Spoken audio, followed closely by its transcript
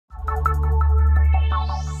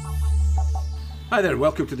Hi there,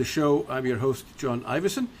 welcome to the show. I'm your host, John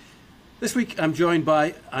Ivison. This week I'm joined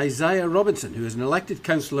by Isaiah Robinson, who is an elected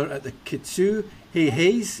councillor at the Kitsoo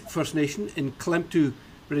Xai'xais First Nation in Kitsoo,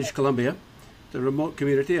 British Columbia, the remote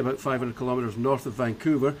community about 500 kilometres north of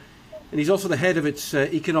Vancouver, and he's also the head of its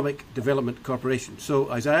Economic Development Corporation.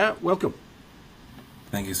 So Isaiah, welcome.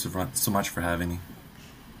 Thank you so much for having me.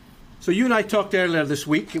 So you and I talked earlier this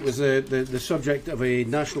week. It was the subject of a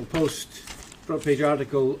National Post front page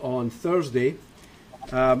article on Thursday.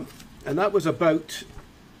 And that was about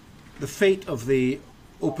the fate of the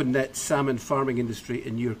open net salmon farming industry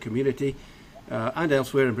in your community and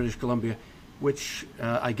elsewhere in British Columbia, which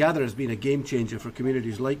I gather has been a game changer for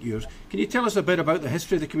communities like yours. Can you tell us a bit about the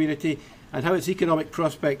history of the community and how its economic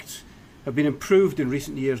prospects have been improved in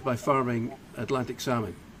recent years by farming Atlantic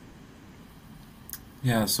salmon?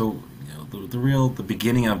 Yeah, so the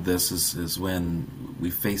beginning of this is when we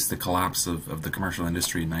faced the collapse of the commercial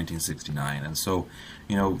industry in 1969, and so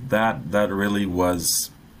that really was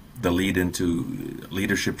the lead into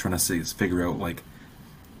leadership trying to figure out, like,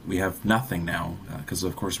 we have nothing now because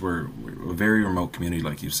of course we're a very remote community,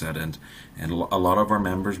 like you said, and a lot of our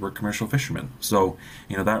members were commercial fishermen. So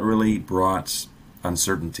that really brought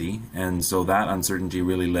uncertainty, and so that uncertainty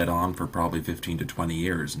really led on for probably 15 to 20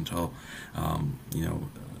 years until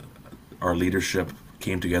our leadership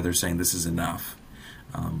came together saying this is enough.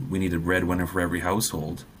 We need a breadwinner for every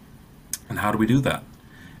household, and how do we do that?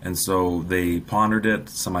 And so they pondered it,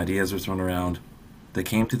 some ideas were thrown around. They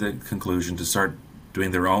came to the conclusion to start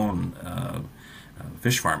doing their own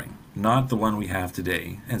fish farming, not the one we have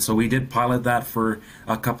today. And so we did pilot that for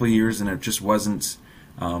a couple of years, and it just wasn't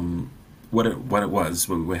what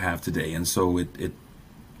we have today, and so it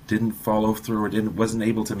didn't follow through. It wasn't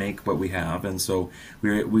able to make what we have, and so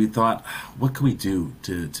we thought, what can we do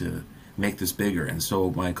to make this bigger? And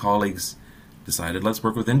so my colleagues decided, let's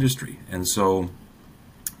work with industry. And so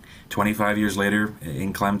 25 years later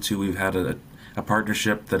in Kitsoo, we've had a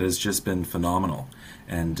partnership that has just been phenomenal,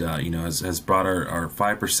 and has brought our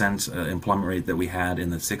 5% employment rate that we had in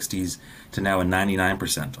the 60s to now a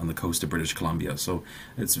 99% on the coast of British Columbia. So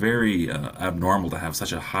it's very abnormal to have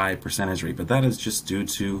such a high percentage rate, but that is just due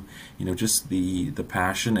to just the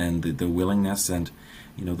passion and the willingness and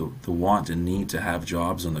the want and need to have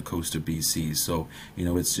jobs on the coast of BC. So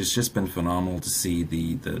it's just been phenomenal to see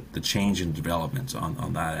the change in development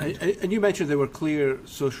on that end. And you mentioned there were clear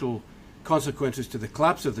social consequences to the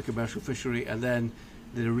collapse of the commercial fishery and then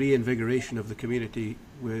the reinvigoration of the community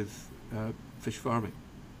with fish farming.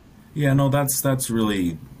 Yeah, no, that's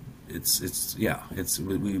really,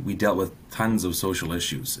 we dealt with tons of social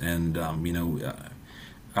issues, and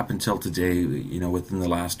up until today, within the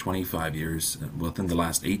last 25 years, within the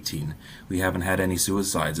last 18, we haven't had any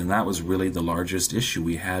suicides, and that was really the largest issue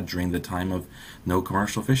we had during the time of no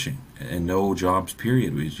commercial fishing and no jobs,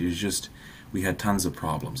 period. We had tons of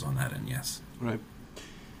problems on that end, yes. Right.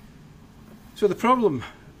 So the problem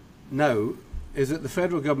now is that the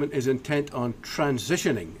federal government is intent on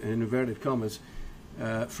transitioning, in inverted commas,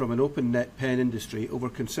 from an open net pen industry over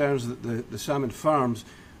concerns that the salmon farms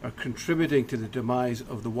are contributing to the demise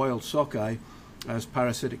of the wild sockeye as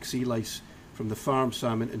parasitic sea lice from the farm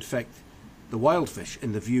salmon infect the wild fish,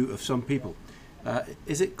 in the view of some people.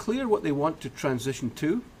 Is it clear what they want to transition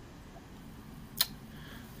to?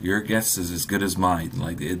 Your guess is as good as mine,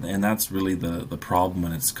 and that's really the problem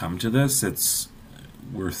when it's come to this.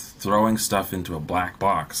 We're throwing stuff into a black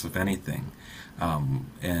box, if anything,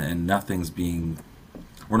 and nothing's being.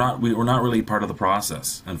 We're not really part of the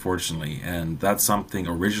process, unfortunately, and that's something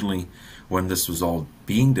originally when this was all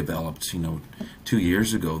being developed, 2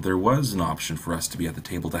 years ago, there was an option for us to be at the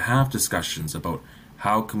table to have discussions about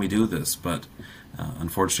how can we do this, but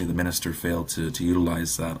unfortunately the minister failed to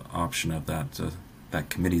utilize that option of that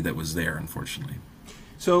committee that was there, unfortunately.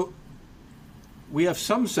 So we have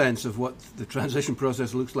some sense of what the transition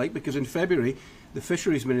process looks like, because in February the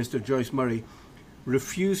Fisheries Minister, Joyce Murray,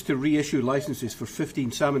 refused to reissue licenses for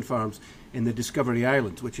 15 salmon farms in the Discovery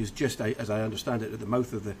Islands, which is just, as I understand it, at the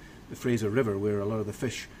mouth of the Fraser River, where a lot of the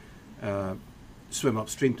fish swim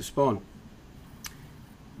upstream to spawn.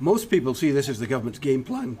 Most people see this as the government's game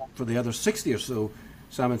plan for the other 60 or so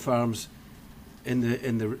salmon farms in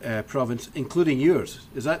the province, including yours.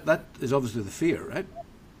 That is obviously the fear, right?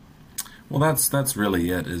 Well, that's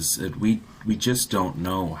really it. We just don't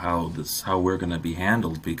know how we're going to be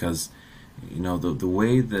handled, because the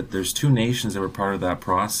way that there's two nations that were part of that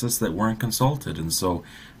process that weren't consulted, and so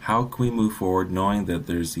how can we move forward knowing that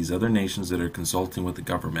there's these other nations that are consulting with the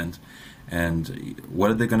government, and what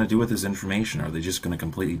are they going to do with this information? Are they just going to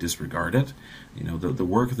completely disregard it? The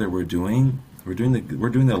work that we're doing We're doing the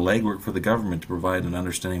legwork for the government to provide an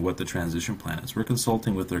understanding of what the transition plan is. We're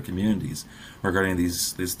consulting with their communities regarding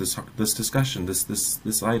this discussion,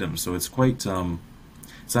 this item. So it's quite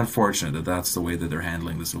it's unfortunate that that's the way that they're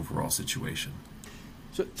handling this overall situation.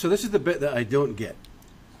 So this is the bit that I don't get.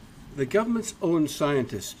 The government's own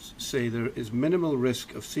scientists say there is minimal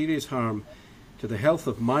risk of serious harm to the health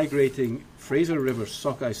of migrating Fraser River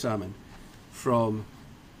sockeye salmon from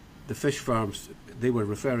the fish farms. They were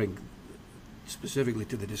referring specifically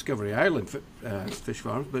to the Discovery Island fish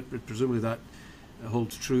farms, but presumably that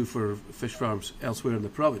holds true for fish farms elsewhere in the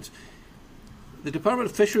province. The Department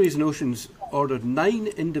of Fisheries and Oceans ordered 9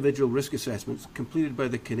 individual risk assessments completed by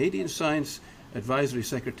the Canadian Science Advisory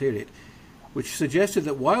Secretariat, which suggested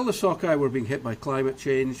that while the sockeye were being hit by climate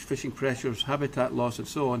change, fishing pressures, habitat loss and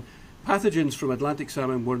so on, pathogens from Atlantic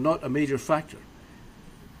salmon were not a major factor.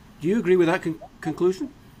 Do you agree with that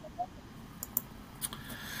conclusion?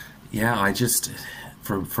 Yeah, I just,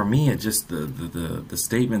 for me, it just, the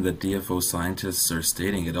statement that DFO scientists are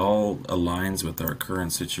stating, it all aligns with our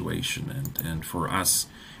current situation. And for us,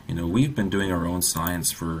 you know, we've been doing our own science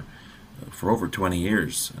for over 20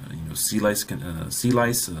 years. You know, sea lice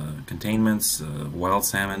containments, wild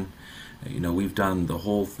salmon. You know, we've done the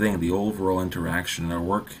whole thing, the overall interaction. And our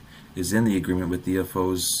work is in the agreement with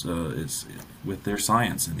DFO's, is with their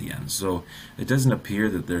science in the end. So it doesn't appear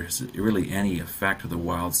that there's really any effect of the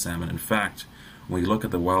wild salmon. In fact, when we look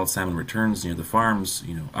at the wild salmon returns near the farms,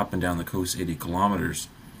 you know, up and down the coast 80 kilometers,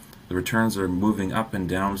 the returns are moving up and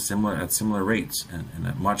down at similar rates and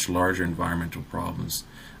at much larger environmental problems.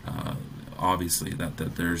 Obviously, that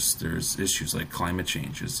there's issues like climate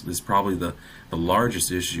change is probably the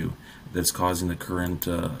largest issue that's causing the current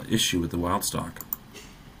issue with the wild stock.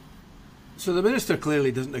 So the Minister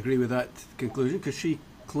clearly doesn't agree with that conclusion because she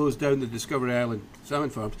closed down the Discovery Island salmon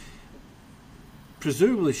farms.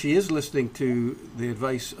 Presumably she is listening to the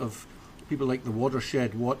advice of people like the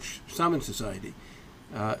Watershed Watch Salmon Society,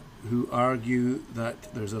 who argue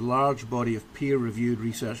that there's a large body of peer-reviewed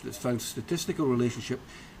research that's found statistical relationship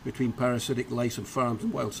between parasitic lice on farms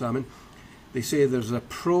and wild salmon. They say there's a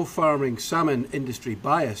pro-farming salmon industry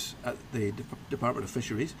bias at the Department of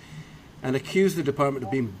Fisheries, and accuse the department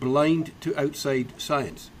of being blind to outside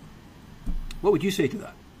science. What would you say to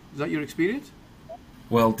that? Is that your experience?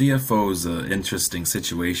 Well, DFO's an interesting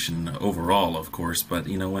situation overall, of course, but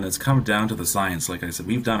you know, when it's come down to the science, like I said,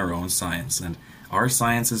 we've done our own science, and our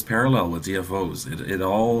science is parallel with DFO's. It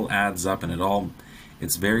all adds up, and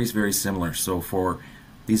it's very, very similar. So for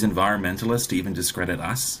these environmentalists to even discredit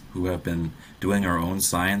us, who have been doing our own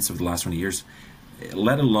science over the last 20 years,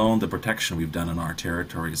 let alone the protection we've done in our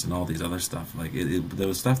territories and all these other stuff, like the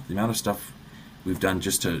amount of stuff we've done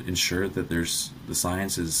just to ensure that the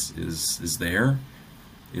science is there.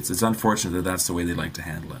 It's unfortunate that that's the way they like to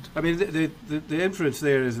handle it. I mean, the inference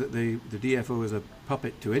there is that the DFO is a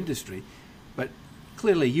puppet to industry, but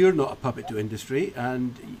clearly you're not a puppet to industry,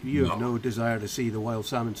 and you have no desire to see the wild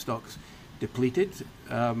salmon stocks depleted.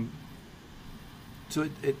 So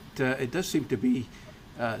it does seem to be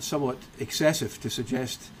somewhat excessive to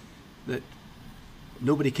suggest that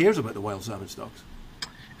nobody cares about the wild salmon stocks.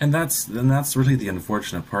 And that's really the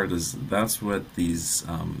unfortunate part, is that's what these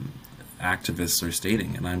activists are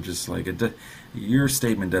stating, and I'm just like, your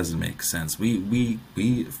statement doesn't make sense. We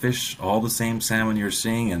fish all the same salmon you're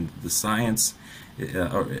seeing, and the science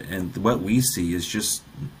and what we see is just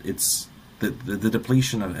the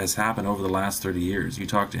depletion has happened over the last 30 years. You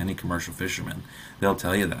talk to any commercial fisherman, they'll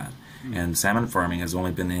tell you that. And salmon farming has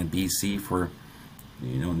only been in BC for,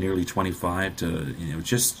 you know, nearly 25 to, you know,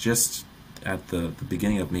 just at the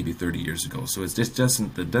beginning of maybe 30 years ago. So it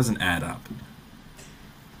doesn't add up.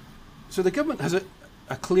 So the government has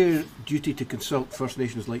a clear duty to consult First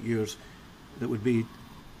Nations like yours that would be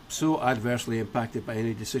so adversely impacted by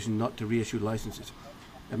any decision not to reissue licences.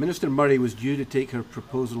 Minister Murray was due to take her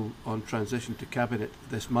proposal on transition to Cabinet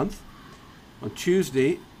this month. On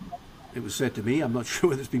Tuesday, it was said to me, I'm not sure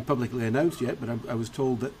whether it's been publicly announced yet, but I was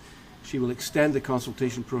told that she will extend the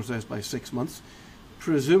consultation process by 6 months,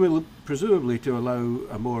 presumably to allow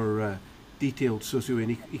a more detailed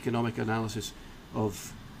socio-economic analysis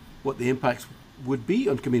of what the impacts would be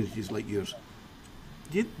on communities like yours.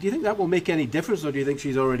 Do you think that will make any difference, or do you think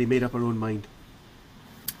she's already made up her own mind?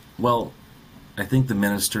 Well, I think the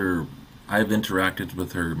minister, I've interacted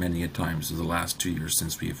with her many a times in the last 2 years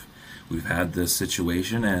since we've had this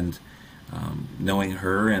situation, and knowing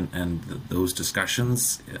her and those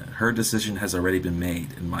discussions, her decision has already been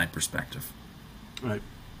made, in my perspective. Right.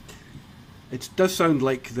 It does sound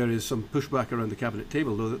like there is some pushback around the cabinet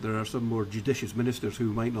table, though, that there are some more judicious ministers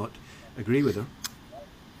who might not agree with her.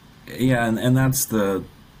 Yeah, and that's the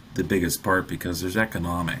the biggest part because there's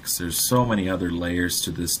economics. There's so many other layers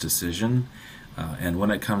to this decision. And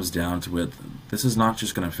when it comes down to it, this is not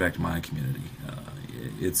just going to affect my community.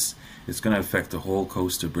 It's going to affect the whole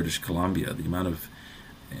coast of British Columbia. The amount of,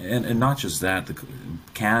 and not just that,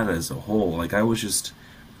 Canada as a whole. Like I was just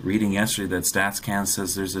reading yesterday that StatsCan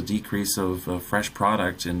says there's a decrease of fresh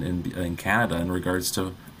product in Canada in regards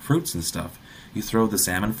to fruits and stuff. You throw the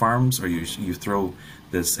salmon farms, or you throw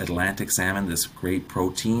this Atlantic salmon, this great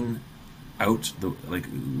protein, out.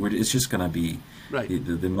 It's just going to be right.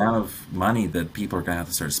 The amount of money that people are going to have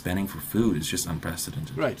to start spending for food is just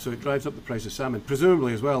unprecedented. Right. So it drives up the price of salmon.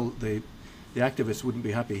 Presumably, as well, the activists wouldn't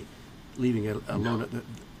be happy leaving it alone at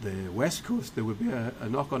the west coast. There would be a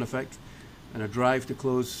knock-on effect and a drive to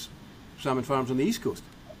close salmon farms on the east coast.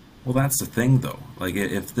 Well, that's the thing, though. Like,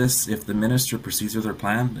 if the minister proceeds with their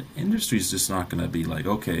plan, the industry's just not going to be like,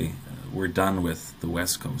 okay, we're done with the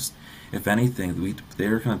West Coast. If anything,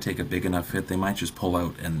 they're going to take a big enough hit, they might just pull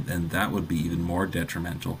out, and that would be even more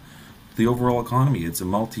detrimental. The overall economy, it's a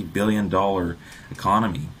multi-billion-dollar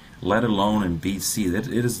economy, let alone in BC.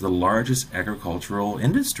 It is the largest agricultural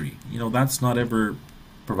industry. You know, that's not ever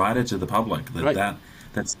provided to the public.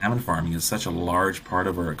 That salmon farming is such a large part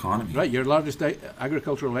of our economy. Right, your largest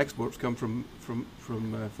agricultural exports come from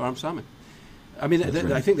farm salmon. I mean,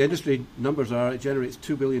 Right. I think the industry numbers are it generates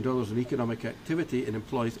 $2 billion in economic activity and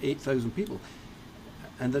employs 8,000 people.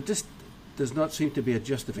 And there just does not seem to be a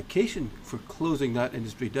justification for closing that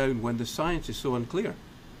industry down when the science is so unclear.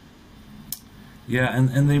 Yeah,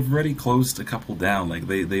 and they've already closed a couple down. Like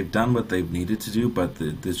they've done what they've needed to do, but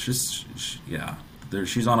there's just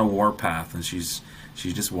she's on a warpath, and she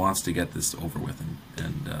just wants to get this over with,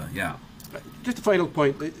 and yeah. Just a final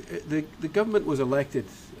point: the government was elected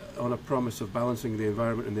on a promise of balancing the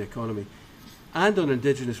environment and the economy, and on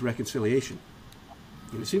Indigenous reconciliation.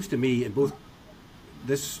 And it seems to me, in both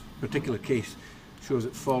this particular case, shows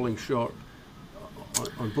it falling short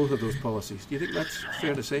on both of those policies. Do you think that's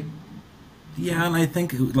fair to say? Yeah, and I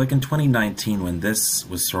think like in 2019 when this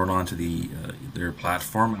was thrown onto their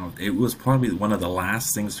platform, it was probably one of the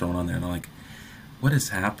last things thrown on there, and I'm like, what is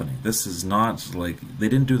happening? This is not like, they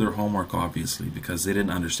didn't do their homework, obviously, because they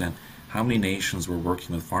didn't understand how many nations were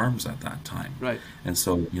working with farms at that time. Right. And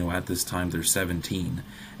so, you know, at this time there's 17.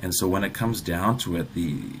 And so when it comes down to it,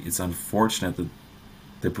 it's unfortunate that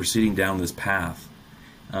they're proceeding down this path,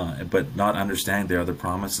 but not understanding their other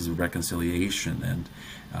promises of reconciliation and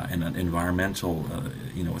environmental,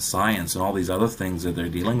 science and all these other things that they're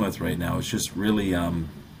dealing with right now. It's just really,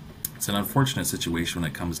 it's an unfortunate situation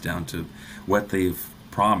when it comes down to what they've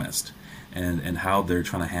promised and how they're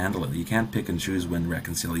trying to handle it. You can't pick and choose when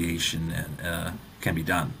reconciliation can be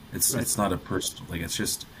done. It's not a personal, like,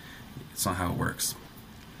 it's not how it works.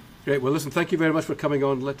 Great. Well, listen, thank you very much for coming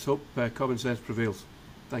on. Let's hope common sense prevails.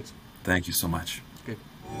 Thanks. Thank you so much. Okay.